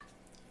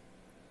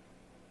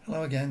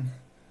Hello again.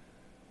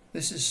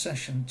 This is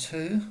session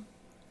 2,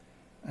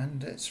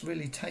 and it's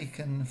really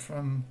taken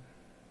from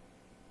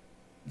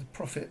the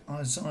prophet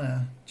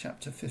Isaiah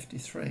chapter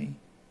 53.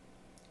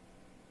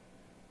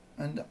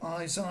 And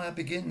Isaiah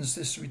begins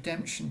this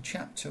redemption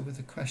chapter with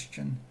the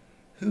question,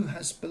 who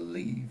has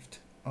believed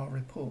our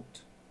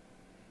report?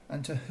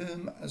 And to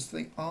whom has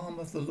the arm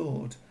of the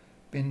Lord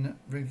been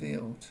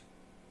revealed?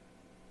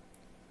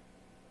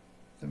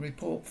 The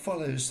report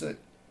follows that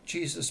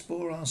Jesus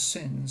bore our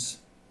sins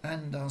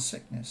and our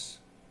sickness.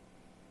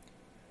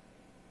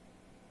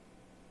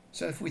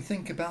 So if we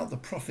think about the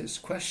prophet's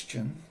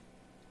question,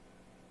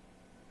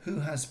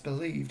 who has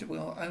believed?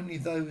 Well, only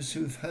those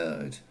who've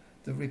heard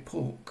the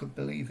report could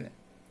believe it,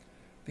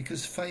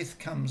 because faith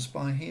comes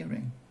by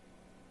hearing.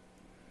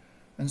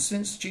 And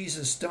since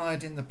Jesus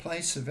died in the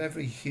place of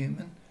every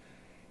human,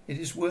 it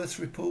is worth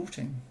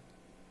reporting,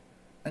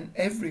 and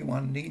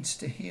everyone needs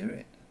to hear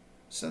it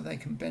so they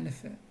can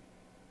benefit.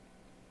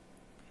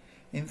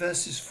 In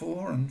verses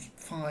 4 and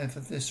 5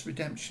 of this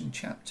redemption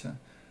chapter,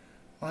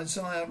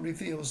 Isaiah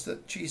reveals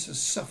that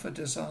Jesus suffered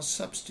as our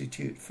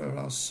substitute for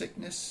our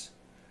sickness,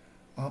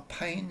 our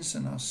pains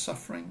and our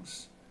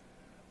sufferings,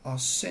 our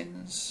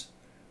sins,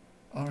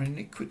 our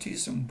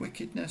iniquities and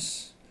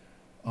wickedness,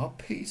 our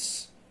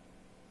peace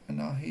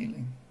and our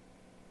healing.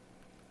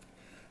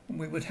 And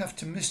we would have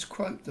to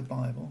misquote the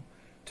Bible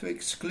to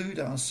exclude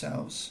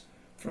ourselves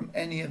from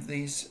any of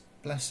these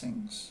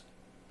blessings.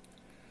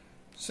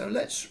 So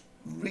let's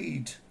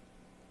read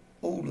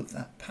all of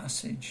that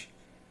passage.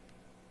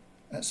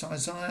 That's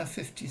Isaiah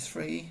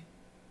 53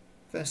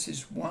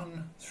 verses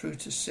 1 through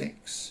to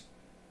 6,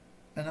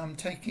 and I'm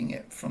taking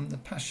it from the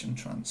Passion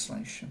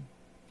Translation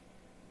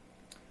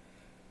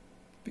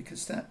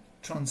because that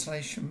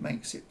translation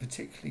makes it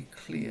particularly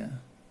clear.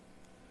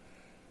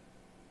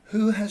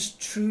 Who has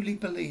truly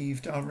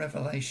believed our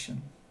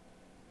revelation?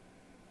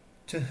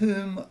 To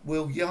whom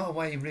will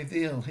Yahweh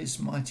reveal his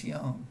mighty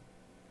arm?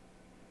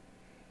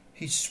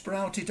 He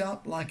sprouted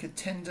up like a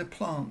tender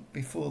plant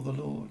before the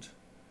Lord,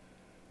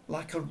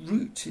 like a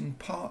root in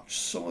parched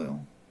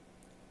soil.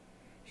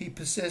 He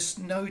possessed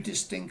no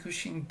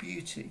distinguishing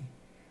beauty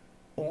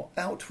or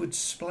outward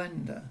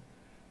splendour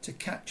to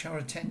catch our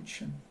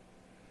attention.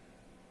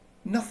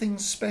 Nothing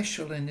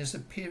special in his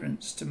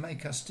appearance to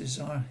make us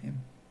desire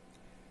him.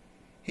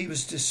 He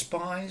was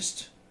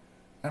despised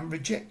and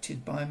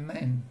rejected by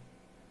men,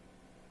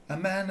 a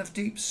man of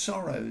deep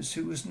sorrows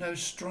who was no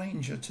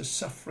stranger to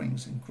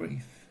sufferings and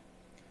grief.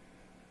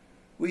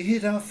 We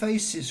hid our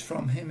faces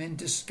from him in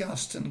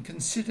disgust and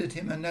considered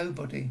him a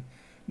nobody,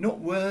 not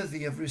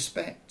worthy of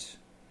respect.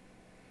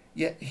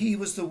 Yet he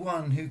was the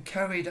one who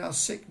carried our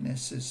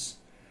sicknesses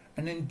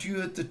and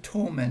endured the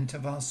torment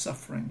of our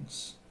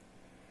sufferings.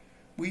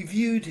 We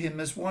viewed him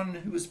as one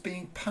who was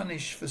being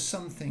punished for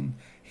something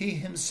he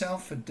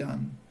himself had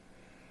done,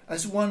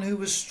 as one who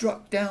was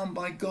struck down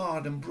by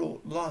God and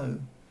brought low.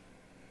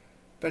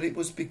 But it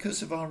was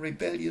because of our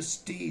rebellious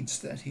deeds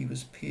that he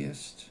was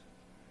pierced,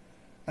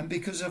 and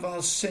because of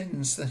our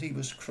sins that he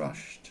was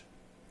crushed.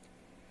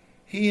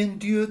 He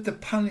endured the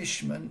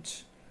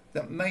punishment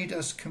that made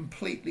us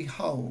completely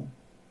whole,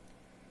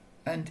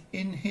 and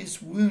in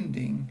his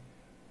wounding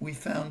we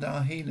found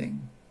our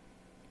healing.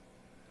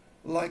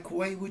 Like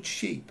wayward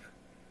sheep,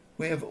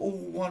 we have all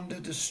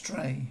wandered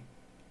astray.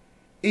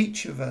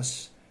 Each of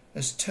us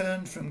has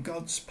turned from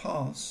God's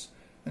paths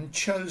and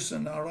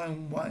chosen our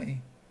own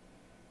way.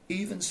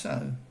 Even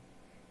so,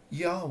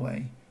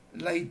 Yahweh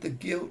laid the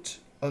guilt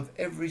of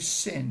every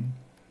sin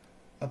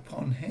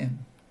upon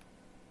him.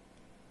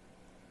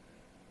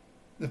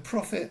 The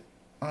prophet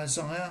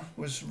Isaiah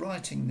was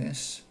writing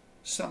this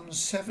some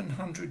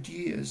 700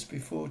 years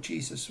before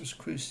Jesus was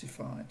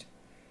crucified,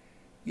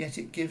 yet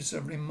it gives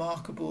a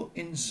remarkable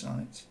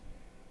insight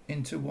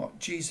into what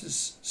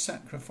Jesus'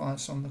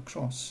 sacrifice on the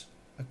cross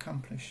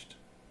accomplished.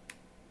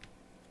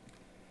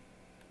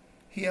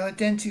 He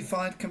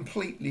identified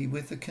completely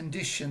with the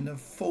condition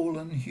of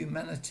fallen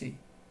humanity,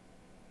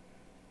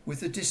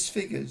 with the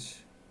disfigured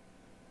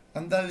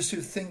and those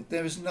who think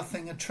there is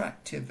nothing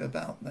attractive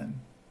about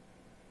them,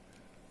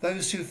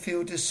 those who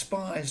feel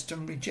despised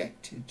and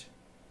rejected,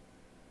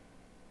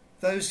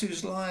 those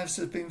whose lives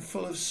have been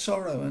full of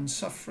sorrow and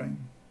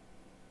suffering,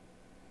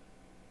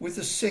 with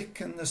the sick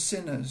and the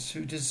sinners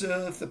who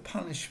deserve the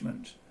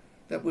punishment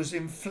that was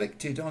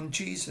inflicted on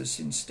Jesus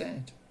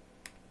instead.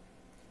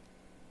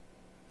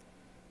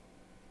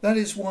 That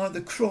is why the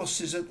cross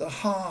is at the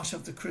heart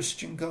of the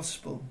Christian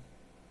gospel.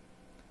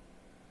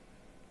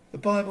 The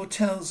Bible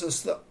tells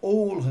us that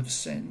all have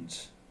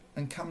sinned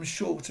and come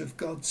short of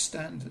God's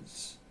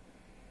standards,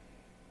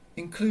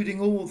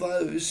 including all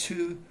those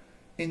who,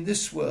 in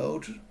this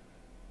world,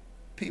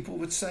 people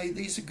would say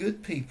these are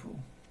good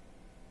people.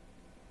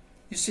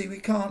 You see, we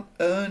can't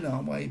earn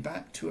our way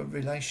back to a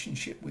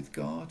relationship with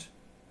God,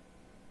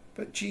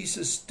 but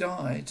Jesus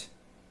died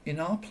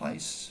in our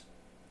place,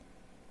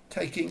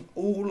 taking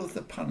all of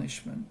the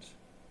punishment,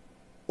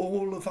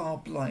 all of our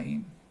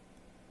blame,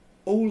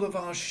 all of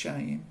our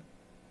shame,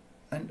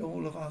 and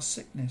all of our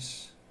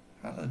sickness.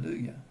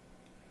 Hallelujah.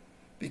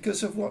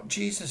 Because of what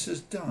Jesus has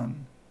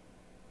done,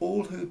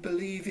 all who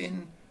believe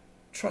in,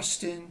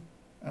 trust in,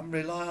 and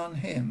rely on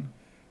him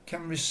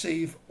can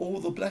receive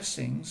all the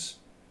blessings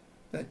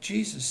that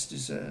Jesus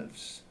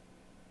deserves.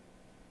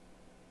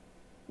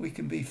 We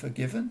can be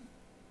forgiven,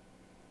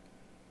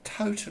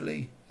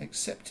 totally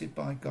accepted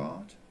by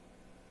God,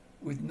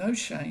 with no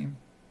shame,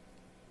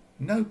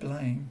 no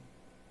blame.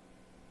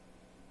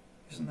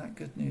 Isn't that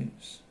good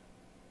news?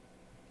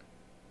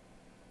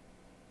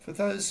 For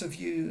those of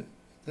you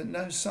that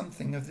know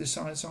something of this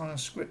Isaiah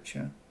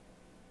scripture,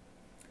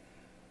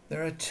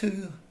 there are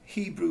two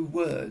Hebrew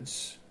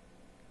words,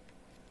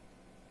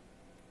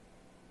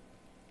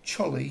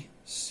 choli,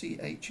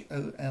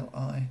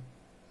 C-H-O-L-I,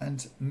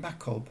 and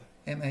makob,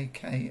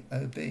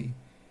 M-A-K-O-B,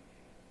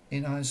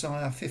 in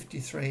Isaiah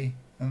 53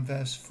 and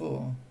verse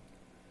 4.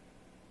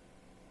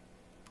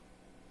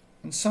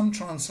 And some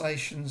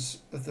translations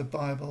of the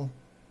Bible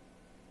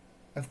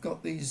have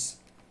got these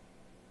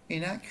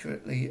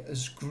inaccurately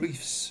as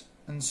griefs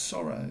and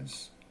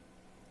sorrows.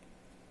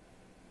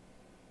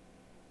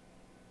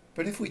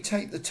 But if we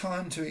take the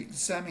time to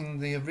examine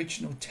the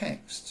original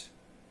text,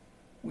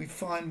 we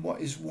find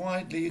what is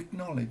widely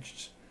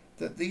acknowledged,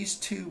 that these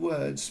two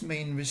words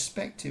mean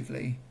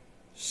respectively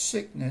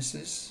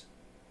sicknesses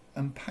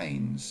and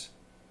pains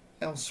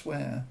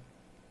elsewhere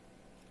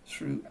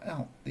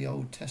throughout the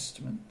Old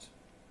Testament.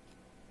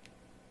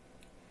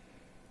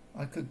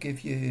 I could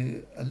give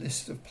you a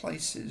list of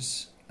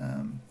places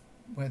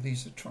where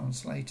these are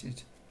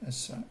translated as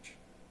such.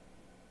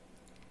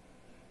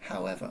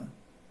 However,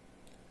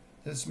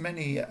 there's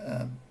many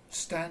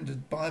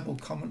standard Bible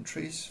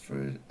commentaries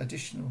for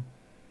additional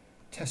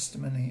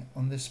testimony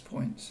on this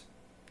point.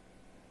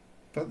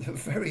 But the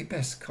very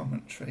best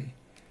commentary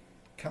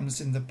comes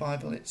in the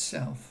Bible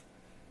itself,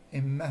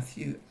 in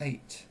Matthew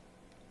 8,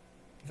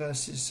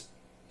 verses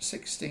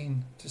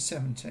 16 to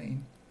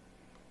 17,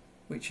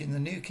 which in the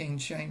New King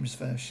James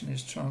Version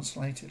is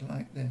translated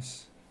like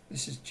this.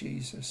 This is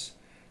Jesus.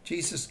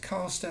 Jesus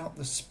cast out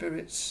the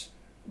spirits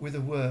with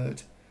a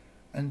word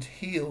and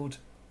healed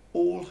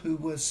all who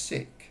were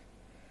sick,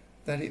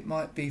 that it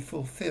might be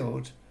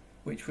fulfilled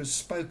which was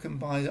spoken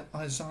by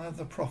Isaiah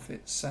the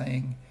prophet,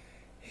 saying,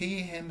 He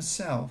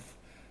himself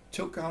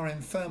took our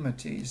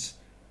infirmities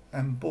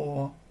and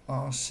bore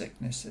our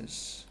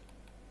sicknesses.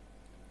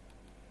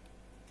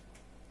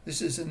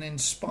 This is an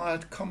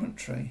inspired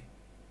commentary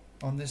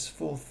on this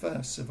fourth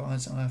verse of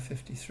Isaiah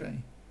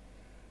 53,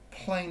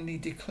 plainly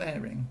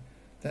declaring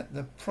that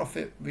the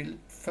prophet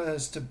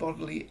refers to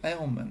bodily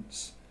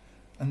ailments,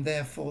 and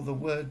therefore the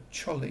word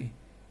choli,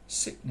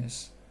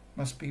 sickness,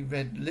 must be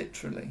read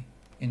literally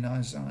in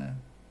Isaiah.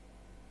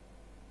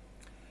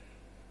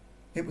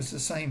 It was the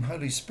same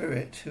Holy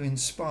Spirit who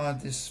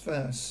inspired this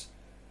verse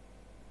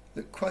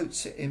that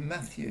quotes it in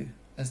Matthew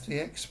as the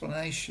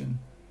explanation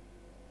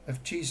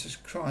of Jesus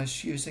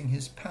Christ using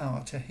his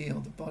power to heal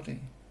the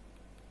body.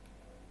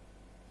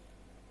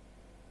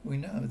 We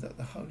know that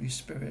the Holy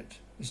Spirit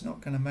is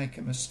not going to make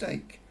a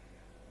mistake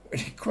when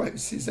he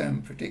quotes his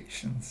own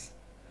predictions.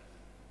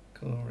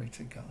 Glory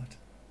to God.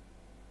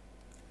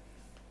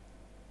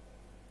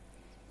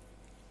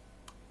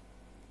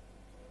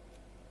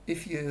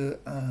 If you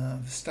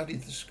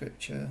studied the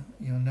scripture,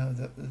 you'll know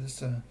that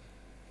there's a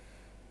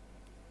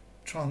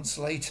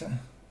translator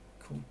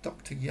called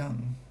Dr.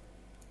 Young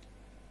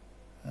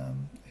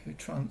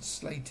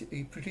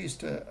he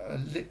produced a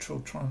literal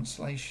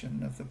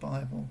translation of the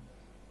Bible.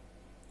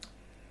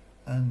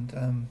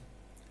 And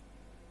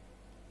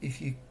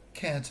if you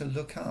care to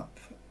look up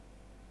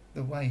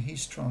the way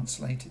he's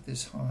translated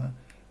this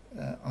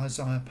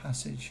Isaiah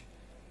passage,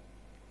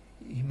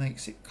 he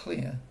makes it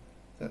clear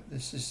that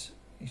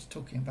he's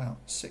talking about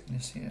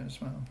sickness here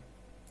as well.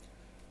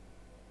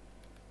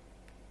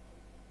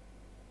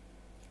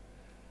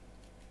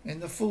 In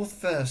the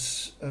fourth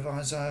verse of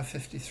Isaiah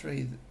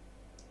 53,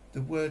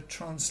 the word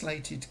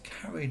translated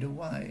carried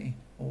away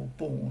or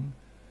borne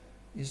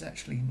is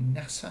actually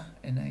nasa,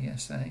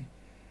 N-A-S-A,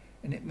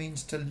 and it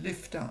means to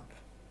lift up,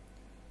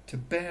 to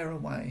bear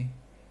away,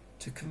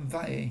 to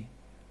convey,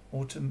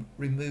 or to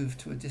remove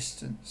to a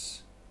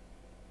distance.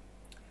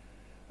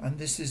 And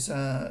this is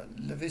a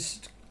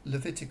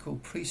Levitical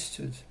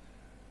priesthood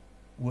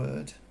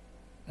word,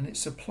 and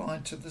it's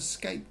applied to the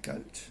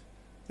scapegoat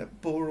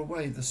that bore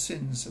away the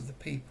sins of the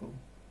people.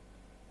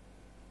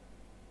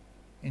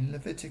 In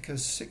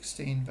Leviticus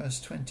 16 verse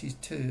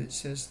 22 it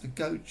says, the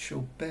goat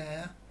shall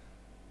bear,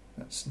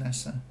 that's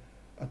Nasa,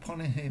 upon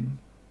him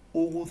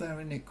all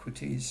their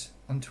iniquities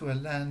unto a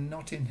land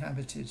not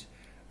inhabited,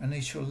 and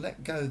he shall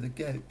let go the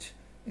goat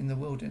in the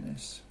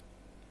wilderness.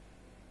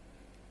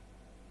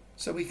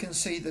 So we can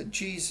see that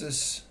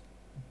Jesus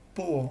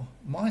bore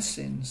my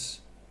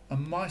sins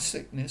and my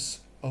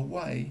sickness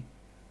away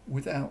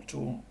without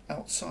or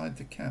outside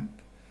the camp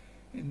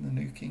in the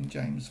New King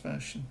James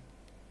Version.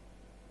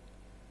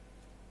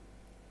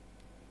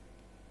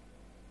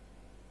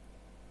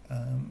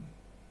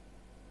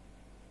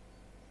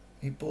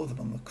 He bore them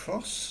on the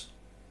cross.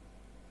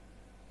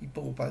 He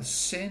bore both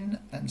sin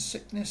and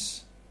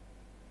sickness,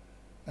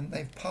 and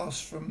they've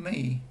passed from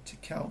me to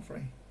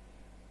Calvary.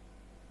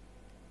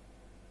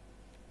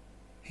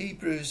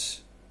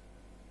 Hebrews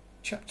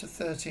chapter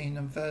 13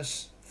 and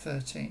verse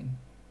 13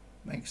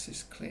 makes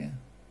this clear.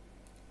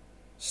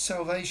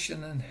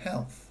 Salvation and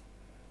health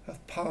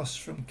have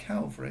passed from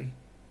Calvary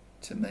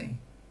to me.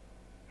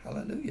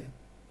 Hallelujah.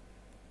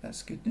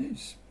 That's good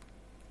news.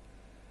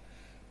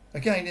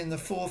 Again, in the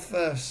 4th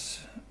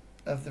verse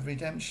of the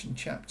redemption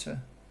chapter,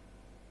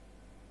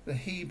 the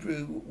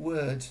Hebrew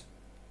word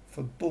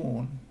for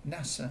borne,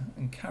 nasa,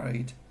 and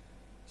carried,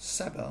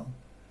 sabal,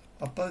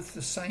 are both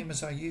the same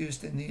as are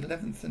used in the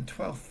 11th and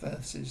 12th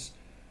verses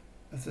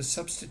of the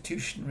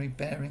substitutionary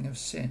bearing of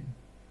sin.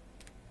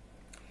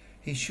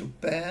 He shall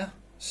bear,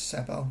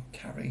 sabal,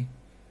 carry,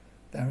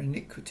 their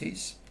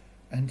iniquities,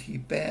 and he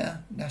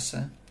bare,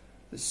 nasa,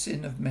 the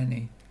sin of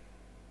many.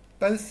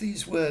 Both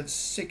these words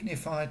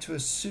signify to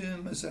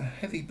assume as a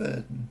heavy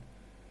burden,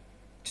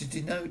 to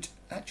denote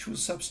actual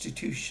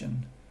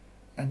substitution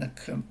and a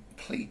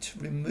complete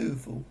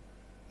removal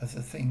of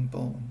the thing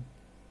borne.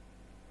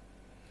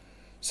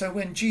 So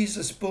when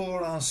Jesus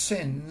bore our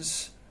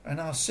sins and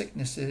our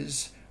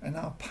sicknesses and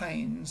our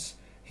pains,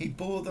 he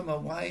bore them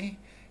away,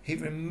 he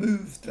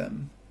removed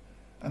them,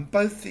 and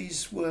both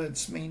these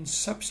words mean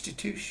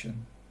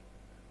substitution,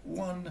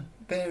 one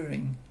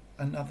bearing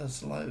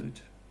another's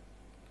load.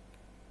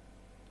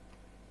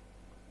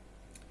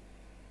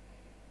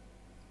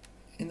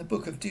 In the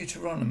book of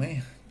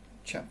Deuteronomy,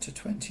 chapter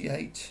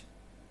 28,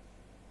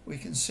 we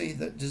can see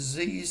that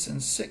disease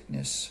and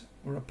sickness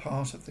were a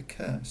part of the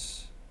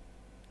curse.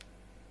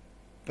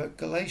 But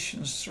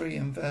Galatians 3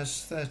 and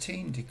verse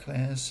 13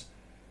 declares,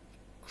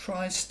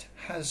 Christ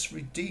has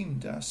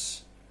redeemed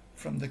us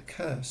from the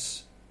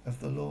curse of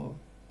the law.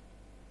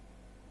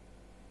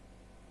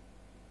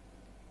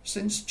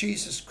 Since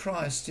Jesus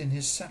Christ in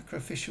his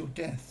sacrificial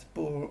death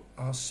bore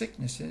our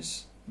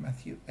sicknesses,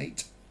 Matthew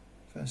 8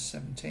 verse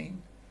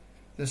 17,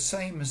 the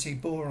same as he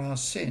bore our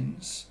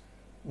sins,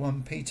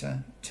 1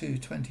 Peter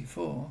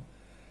 2:24,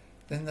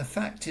 then the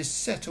fact is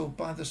settled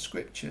by the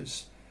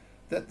scriptures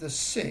that the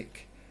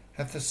sick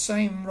have the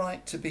same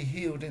right to be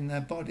healed in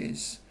their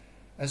bodies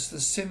as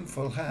the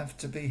sinful have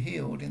to be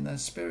healed in their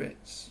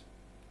spirits.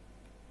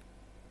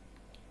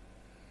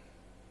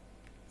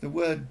 The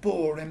word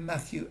bore in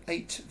Matthew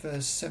 8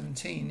 verse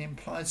 17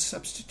 implies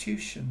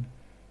substitution,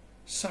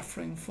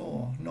 suffering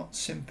for, not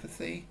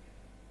sympathy,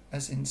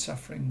 as in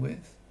suffering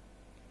with.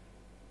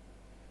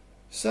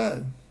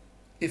 So,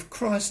 if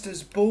Christ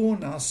has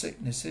borne our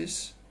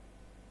sicknesses,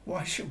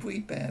 why should we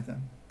bear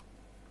them?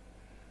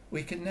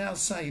 We can now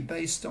say,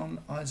 based on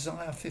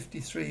Isaiah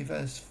 53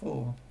 verse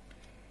 4,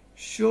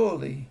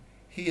 surely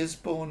he has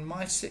borne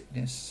my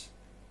sickness,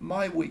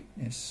 my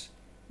weakness,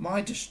 my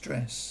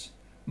distress,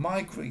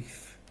 my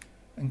grief,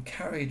 and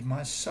carried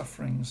my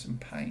sufferings and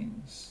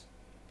pains.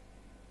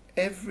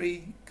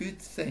 Every good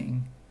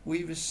thing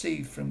we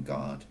receive from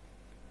God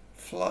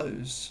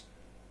flows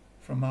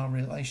from our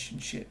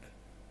relationship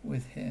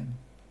with him.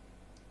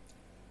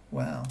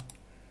 Wow.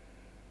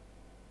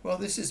 Well,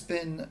 this has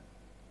been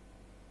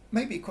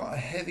maybe quite a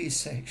heavy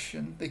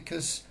section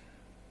because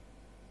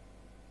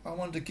I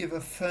want to give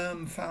a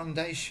firm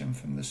foundation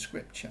from the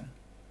scripture.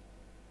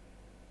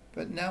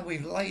 But now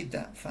we've laid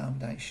that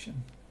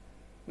foundation,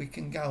 we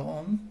can go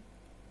on,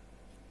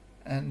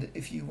 and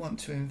if you want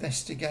to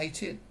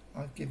investigate it,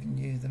 I've given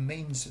you the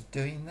means of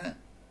doing that.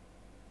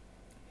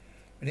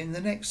 But in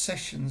the next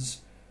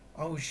sessions,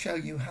 I will show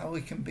you how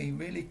we can be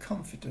really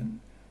confident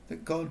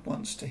that God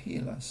wants to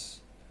heal us.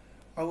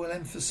 I will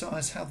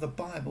emphasize how the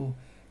Bible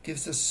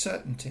gives us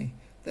certainty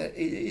that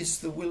it is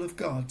the will of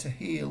God to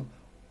heal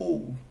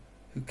all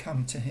who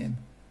come to him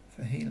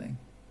for healing.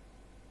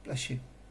 Bless you.